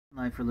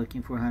life or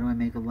looking for how do I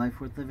make a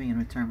life worth living and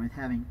return worth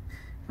having.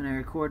 When I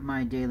record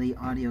my daily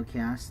audio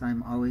casts,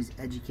 I'm always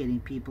educating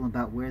people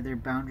about where their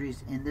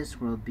boundaries in this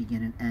world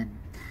begin and end.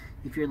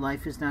 If your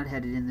life is not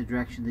headed in the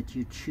direction that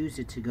you choose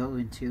it to go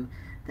into,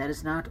 that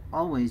is not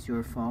always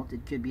your fault.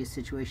 It could be a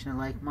situation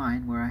like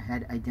mine where I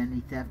had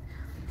identity theft,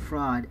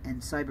 fraud,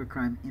 and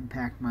cybercrime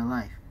impact my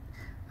life.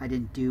 I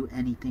didn't do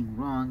anything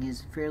wrong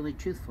is fairly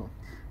truthful.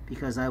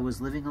 Because I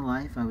was living a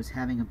life, I was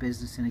having a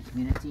business in a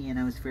community, and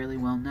I was fairly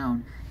well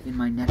known in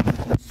my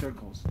networking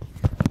circles.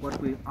 What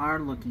we are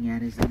looking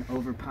at is an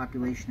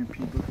overpopulation of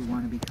people who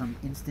want to become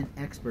instant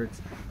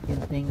experts in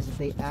things that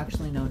they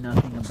actually know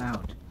nothing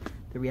about.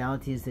 The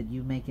reality is that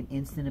you make an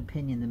instant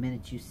opinion the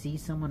minute you see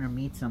someone or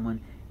meet someone,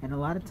 and a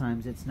lot of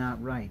times it's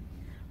not right.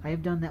 I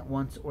have done that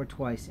once or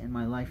twice in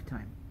my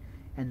lifetime.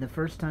 And the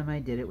first time I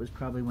did it was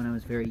probably when I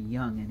was very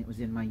young, and it was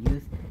in my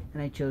youth,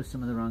 and I chose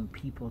some of the wrong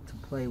people to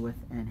play with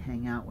and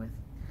hang out with.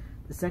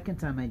 The second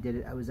time I did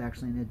it, I was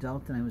actually an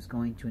adult, and I was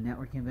going to a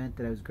networking event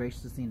that I was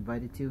graciously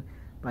invited to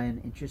by an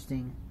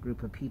interesting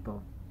group of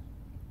people.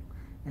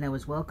 And I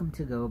was welcome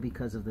to go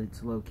because of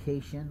its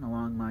location,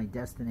 along my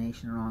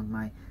destination, along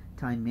my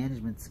time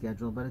management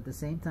schedule, but at the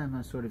same time I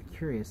was sort of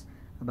curious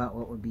about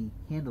what would be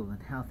handled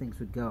and how things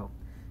would go,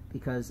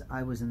 because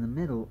I was in the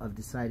middle of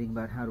deciding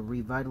about how to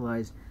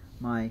revitalize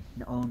my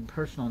own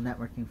personal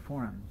networking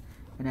forum.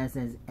 And as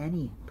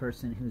any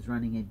person who's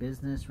running a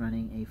business,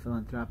 running a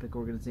philanthropic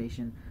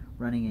organization,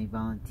 running a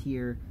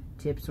volunteer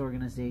tips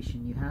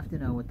organization, you have to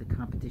know what the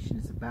competition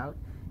is about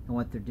and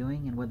what they're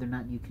doing and whether or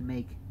not you can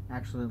make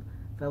actual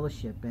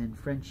fellowship and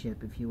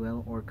friendship, if you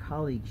will, or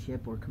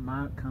colleagueship or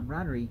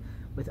camaraderie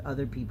with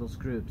other people's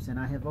groups. And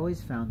I have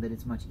always found that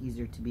it's much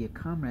easier to be a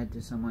comrade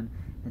to someone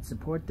and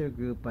support their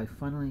group by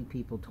funneling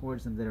people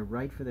towards them that are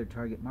right for their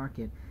target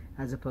market,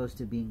 as opposed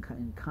to being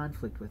in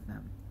conflict with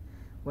them.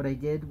 What I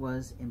did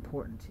was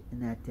important in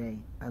that day.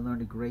 I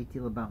learned a great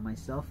deal about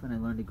myself, and I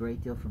learned a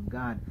great deal from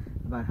God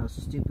about how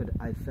stupid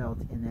I felt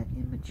in that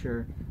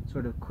immature,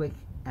 sort of quick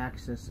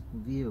access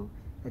view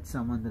at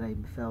someone that I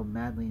fell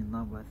madly in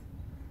love with.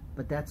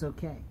 But that's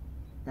okay.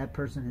 That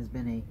person has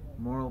been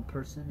a moral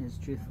person, is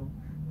truthful.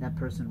 That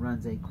person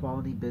runs a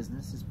quality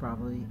business, is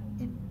probably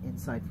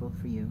insightful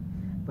for you.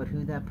 But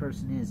who that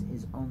person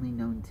is only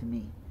known to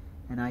me.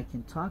 And I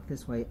can talk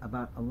this way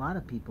about a lot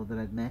of people that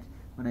I've met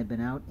when I've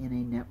been out in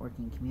a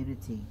networking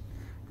community.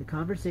 The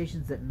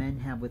conversations that men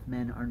have with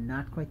men are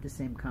not quite the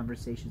same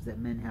conversations that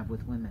men have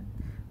with women.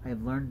 I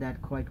have learned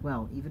that quite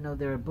well, even though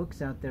there are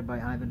books out there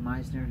by Ivan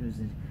Misner, who's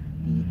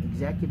the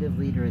executive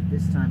leader at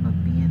this time of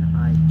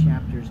BNI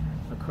chapters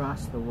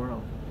across the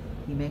world.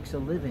 He makes a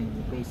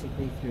living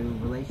basically through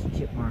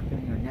relationship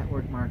marketing or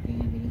network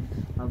marketing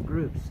of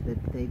groups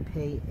that they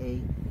pay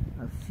a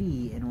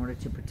fee in order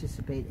to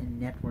participate in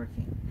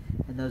networking.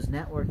 And those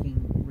networking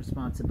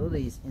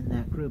responsibilities in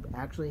that group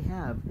actually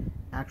have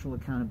actual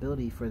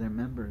accountability for their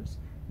members.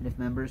 And if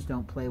members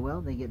don't play well,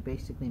 they get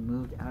basically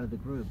moved out of the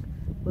group.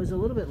 It was a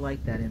little bit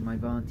like that in my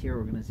volunteer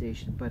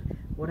organization, but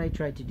what I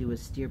tried to do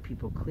is steer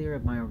people clear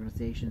of my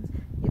organizations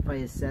if I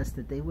assessed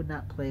that they would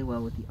not play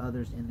well with the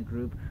others in the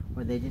group,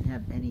 or they didn't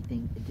have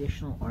anything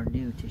additional or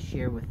new to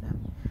share with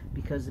them.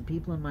 Because the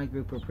people in my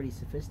group were pretty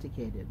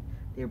sophisticated.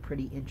 They were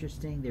pretty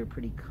interesting, they were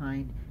pretty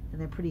kind, and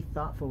they're pretty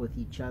thoughtful with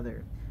each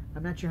other.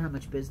 I'm not sure how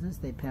much business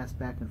they passed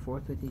back and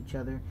forth with each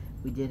other.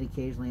 We did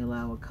occasionally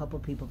allow a couple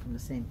people from the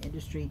same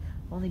industry,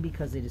 only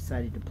because they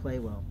decided to play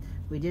well.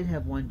 We did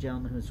have one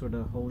gentleman who was sort of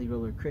a holy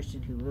roller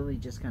Christian who literally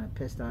just kind of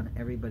pissed on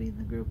everybody in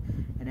the group,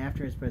 and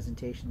after his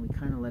presentation we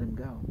kind of let him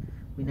go.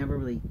 We never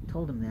really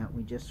told him that,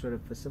 we just sort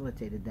of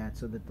facilitated that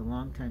so that the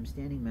long-time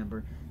standing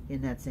member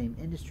in that same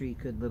industry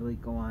could literally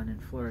go on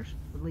and flourish.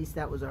 At least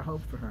that was our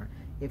hope for her,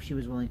 if she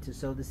was willing to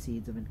sow the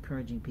seeds of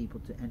encouraging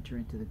people to enter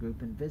into the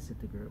group and visit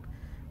the group.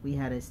 We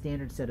had a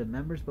standard set of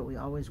members, but we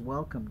always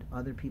welcomed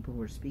other people who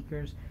were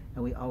speakers,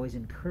 and we always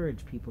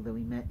encouraged people that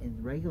we met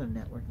in regular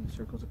networking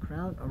circles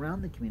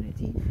around the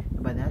community.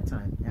 And by that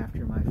time,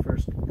 after my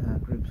first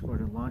group sort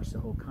of launched the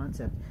whole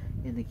concept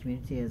in the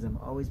community, as I've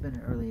always been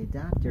an early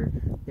adopter,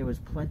 there was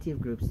plenty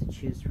of groups to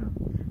choose from,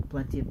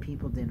 plenty of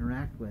people to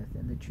interact with,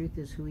 and the truth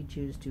is who we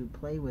choose to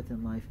play with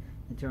in life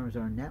in terms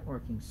of our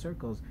networking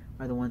circles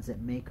are the ones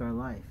that make our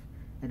life.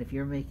 And if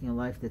you're making a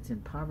life that's in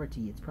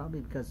poverty, it's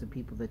probably because the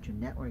people that you're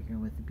networking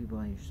with, the people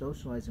that you're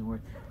socializing with,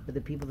 or the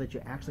people that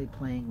you're actually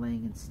playing,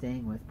 laying, and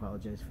staying with.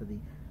 Apologize for the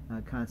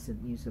constant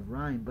use of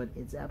rhyme, but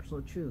it's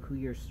absolutely true. Who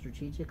your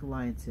strategic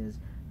alliance is,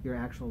 your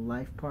actual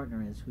life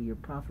partner is, who your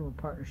profitable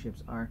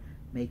partnerships are,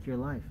 make your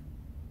life.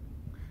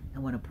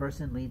 And when a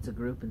person leads a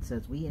group and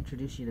says, we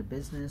introduce you to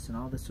business and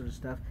all this sort of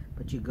stuff,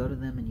 but you go to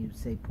them and you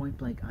say point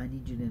blank, I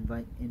need you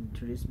to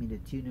introduce me to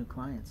 2 new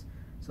clients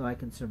so I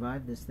can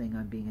survive this thing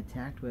I'm being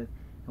attacked with.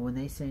 And when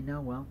they say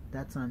no, well,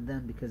 that's on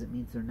them, because it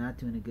means they're not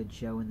doing a good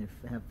show and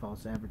they have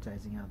false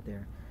advertising out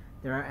there.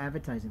 There are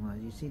advertising laws.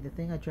 You see, the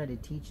thing I try to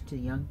teach to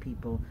young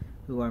people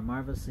who are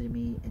marvelous to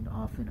me and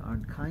often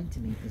aren't kind to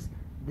me is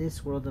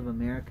this world of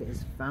America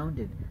is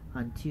founded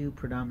on 2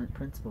 predominant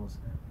principles,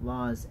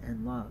 laws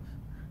and love.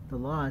 The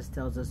laws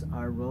tells us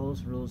our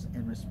roles, rules,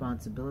 and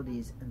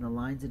responsibilities, and the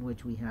lines in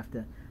which we have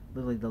to,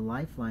 literally the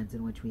lifelines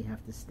in which we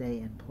have to stay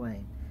and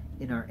play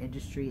in our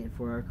industry and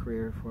for our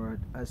career, for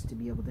us to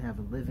be able to have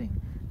a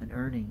living, an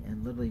earning,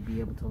 and literally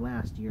be able to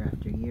last year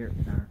after year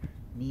in our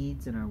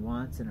needs and our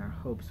wants and our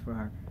hopes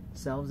for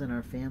ourselves and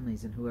our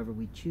families and whoever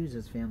we choose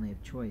as family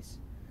of choice.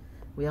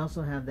 We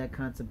also have that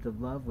concept of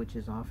love, which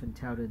is often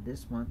touted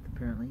this month,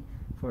 apparently,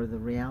 for the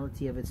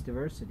reality of its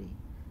diversity.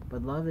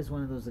 But love is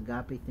one of those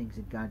agape things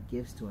that God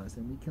gives to us,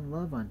 and we can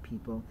love on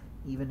people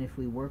even if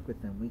we work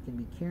with them. We can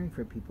be caring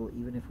for people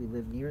even if we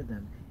live near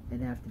them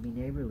and have to be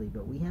neighborly.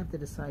 But we have to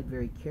decide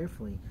very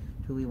carefully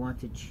who we want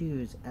to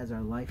choose as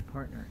our life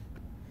partner.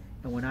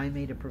 And when I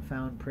made a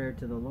profound prayer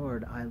to the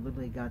Lord, I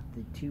literally got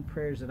the two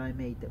prayers that I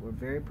made that were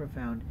very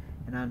profound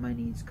and on my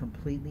knees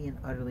completely and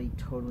utterly,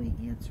 totally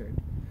answered.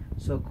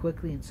 So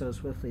quickly and so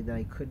swiftly that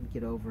I couldn't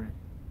get over it.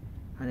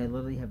 And I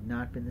literally have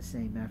not been the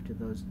same after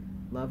those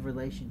love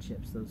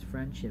relationships, those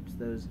friendships,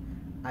 those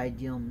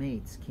ideal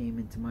mates came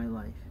into my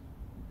life.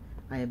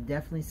 I am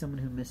definitely someone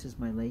who misses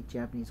my late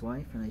Japanese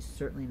wife, and I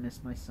certainly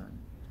miss my son.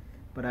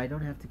 But I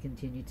don't have to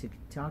continue to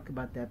talk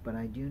about that, but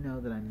I do know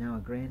that I'm now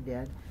a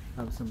granddad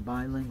of some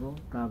bilingual,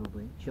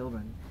 probably,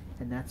 children,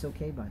 and that's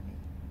okay by me.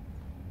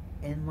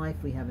 In life,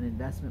 we have an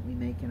investment we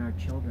make in our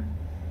children,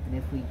 and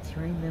if we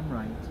train them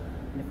right,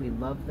 and if we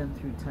love them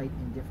through tight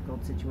and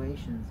difficult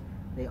situations,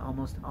 they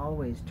almost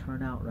always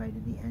turn out right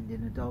in the end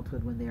in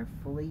adulthood when they are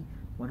fully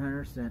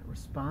 100%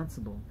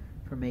 responsible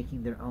for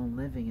making their own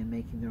living and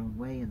making their own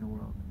way in the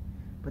world.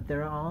 But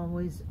there are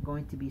always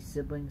going to be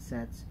sibling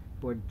sets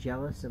who are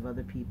jealous of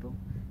other people,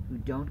 who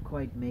don't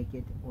quite make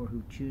it, or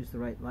who choose the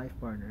right life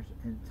partners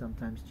and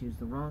sometimes choose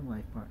the wrong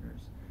life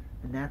partners.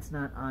 And that's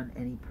not on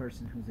any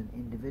person who's an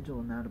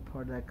individual, not a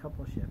part of that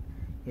coupleship.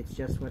 It's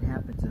just what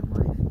happens in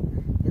life.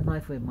 In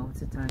life, we have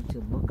moments of time to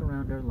look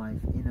around our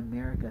life in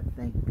America,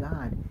 thank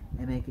God,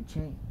 and make a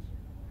change.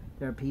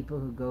 There are people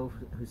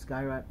who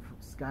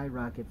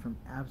skyrocket from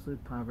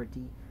absolute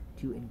poverty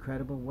to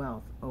incredible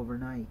wealth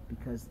overnight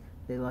because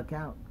they luck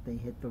out. They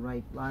hit the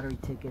right lottery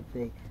ticket.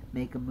 They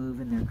make a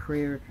move in their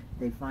career.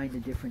 They find a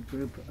different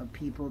group of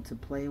people to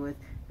play with,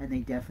 and they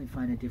definitely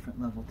find a different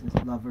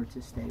lover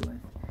to stay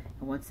with.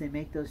 And once they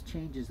make those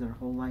changes, their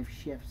whole life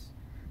shifts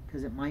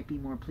because it might be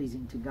more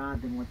pleasing to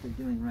God than what they're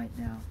doing right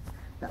now.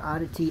 The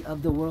oddity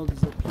of the world is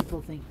that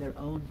people think their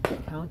own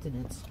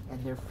countenance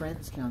and their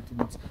friends'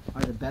 countenance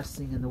are the best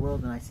thing in the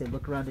world. And I say,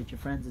 look around at your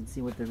friends and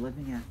see what they're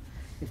living at.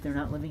 If they're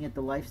not living at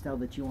the lifestyle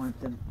that you want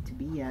them to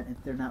be at,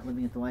 if they're not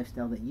living at the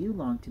lifestyle that you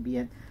long to be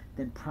at,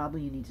 then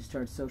probably you need to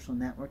start social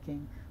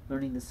networking,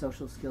 learning the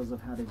social skills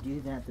of how to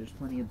do that. There's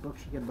plenty of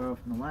books you can borrow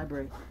from the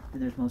library,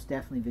 and there's most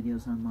definitely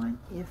videos online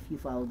if you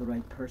follow the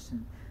right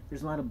person.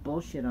 There's a lot of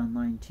bullshit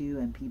online too,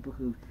 and people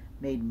who've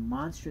made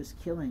monstrous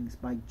killings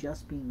by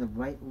just being the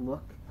right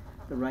look,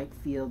 the right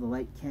feel, the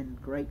right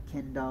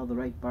Ken doll, the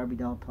right Barbie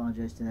doll.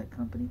 Apologize to that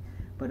company,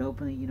 but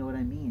openly, you know what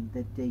I mean,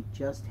 that they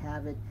just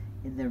have it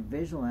in their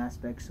visual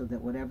aspects so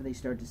that whatever they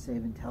start to say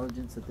of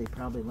intelligence that they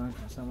probably learned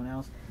from someone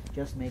else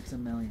just makes a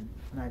million.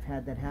 And I've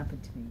had that happen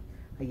to me.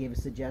 I gave a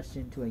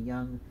suggestion to a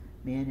young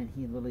man and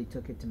he literally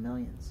took it to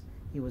millions.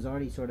 He was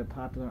already sort of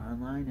popular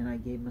online, and I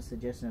gave him a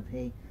suggestion of,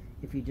 hey,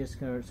 if you just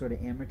sort of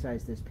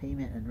amortize this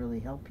payment and really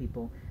help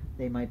people,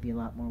 they might be a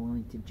lot more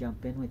willing to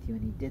jump in with you.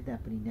 And he did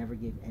that, but he never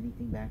gave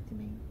anything back to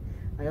me.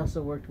 I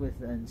also worked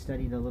with and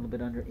studied a little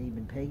bit under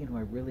Eben Pagan, who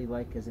I really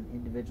like as an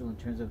individual in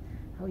terms of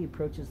how he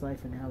approaches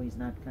life and how he's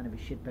not kind of a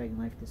shitbag in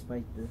life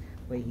despite the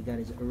way he got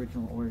his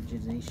original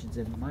originations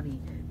of money.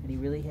 And he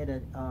really had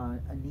a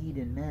need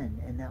in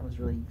men, and that was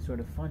really sort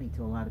of funny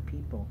to a lot of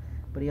people.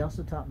 But he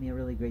also taught me a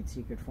really great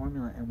secret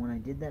formula, and when I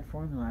did that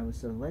formula, I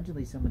was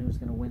allegedly someone who was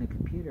going to win a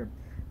computer.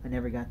 I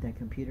never got that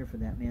computer for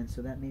that man,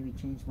 so that maybe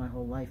changed my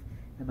whole life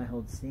and my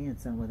whole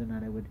stance on whether or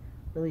not I would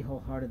really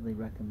wholeheartedly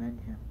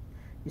recommend him.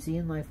 You see,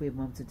 in life we have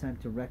moments of time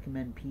to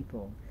recommend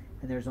people,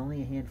 and there's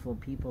only a handful of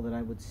people that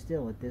I would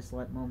still, at this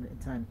moment in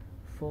time,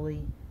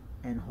 fully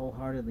and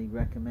wholeheartedly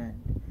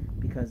recommend,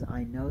 because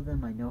I know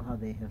them, I know how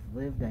they have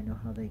lived, I know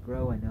how they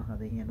grow, I know how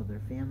they handle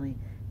their family,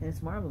 and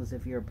it's marvelous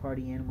if you're a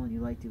party animal and you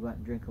like to go out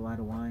and drink a lot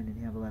of wine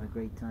and have a lot of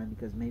great time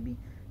because maybe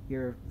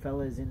your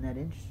fella is in that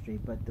industry.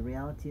 But the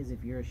reality is,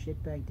 if you're a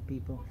shitbag to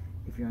people,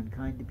 if you're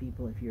unkind to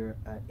people, if you're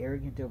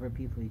arrogant over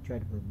people, you try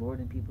to put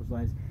Lord in people's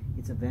lives,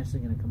 it's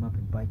eventually going to come up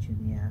and bite you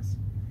in the ass.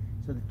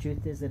 So the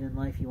truth is that in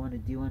life you want to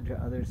do unto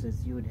others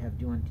as you would have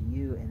do unto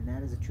you, and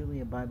that is truly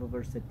a Bible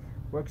verse that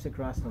works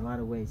across a lot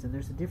of ways. And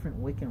there's a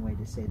different Wiccan way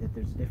to say that,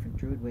 there's a different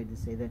Druid way to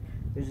say that,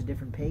 there's a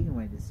different pagan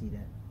way to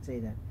say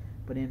that.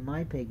 But in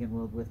my pagan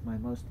world, with my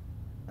most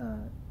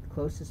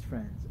closest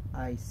friends,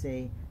 I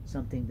say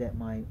something that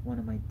one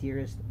of my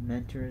dearest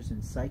mentors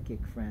and psychic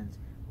friends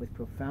with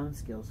profound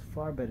skills,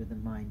 far better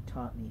than mine,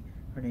 taught me.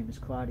 Her name is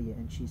Claudia,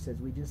 and she says,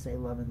 we just say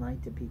love and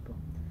light to people.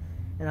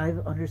 And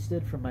I've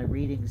understood from my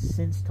readings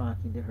since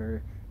talking to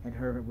her, and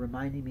her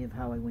reminding me of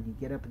how when you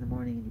get up in the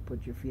morning and you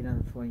put your feet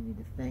on the floor, you need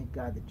to thank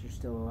God that you're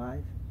still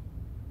alive.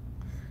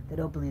 That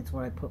openly, it's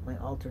where I put my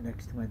altar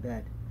next to my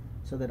bed.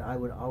 so that I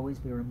would always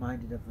be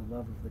reminded of the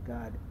love of the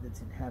God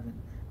that's in heaven.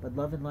 But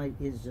love and light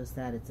is just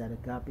that. It's that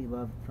agape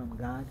love from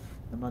God,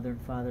 the Mother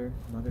and Father,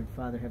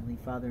 Heavenly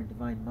Father, and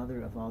Divine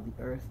Mother of all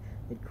the earth,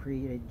 that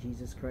created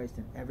Jesus Christ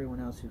and everyone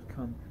else who's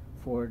come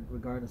forward,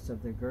 regardless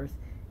of their girth,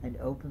 and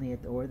openly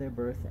or their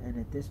birth. And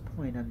at this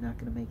point, I'm not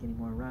going to make any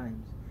more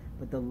rhymes.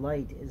 But the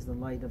light is the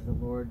light of the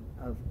Lord,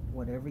 of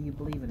whatever you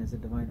believe in as a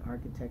divine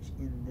architect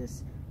in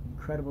this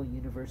incredible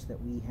universe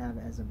that we have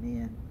as a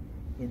man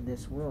in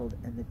this world.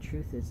 And the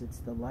truth is, it's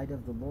the light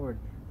of the Lord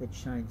that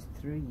shines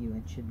through you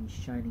and should be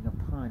shining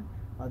upon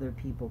other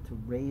people to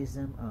raise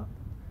them up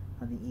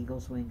on the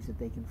eagle's wings, that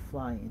they can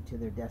fly into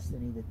their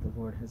destiny that the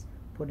Lord has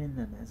put in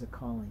them as a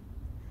calling.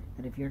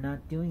 And if you're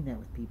not doing that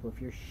with people,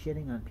 if you're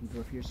shitting on people,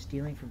 if you're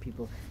stealing from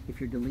people, if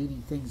you're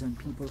deleting things on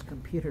people's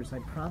computers, I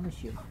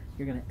promise you,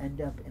 you're going to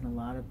end up in a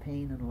lot of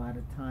pain and a lot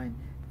of time,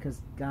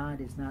 because God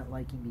is not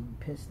liking being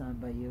pissed on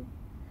by you.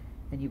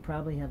 And you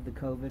probably have the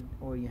COVID,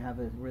 or you have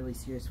a really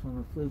serious form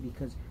of flu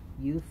because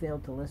you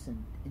failed to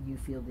listen, and you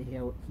failed to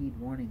heed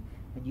warning,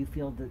 and you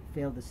failed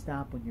to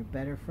stop when your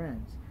better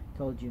friends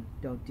told you,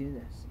 don't do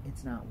this.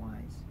 It's not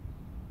wise.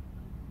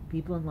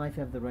 People in life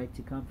have the right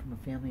to come from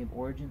a family of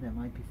origin that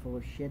might be full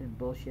of shit and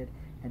bullshit,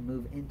 and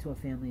move into a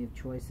family of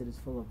choice that is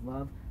full of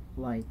love,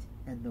 light,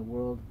 and the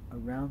world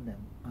around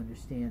them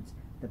understands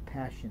the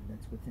passion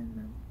that's within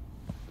them.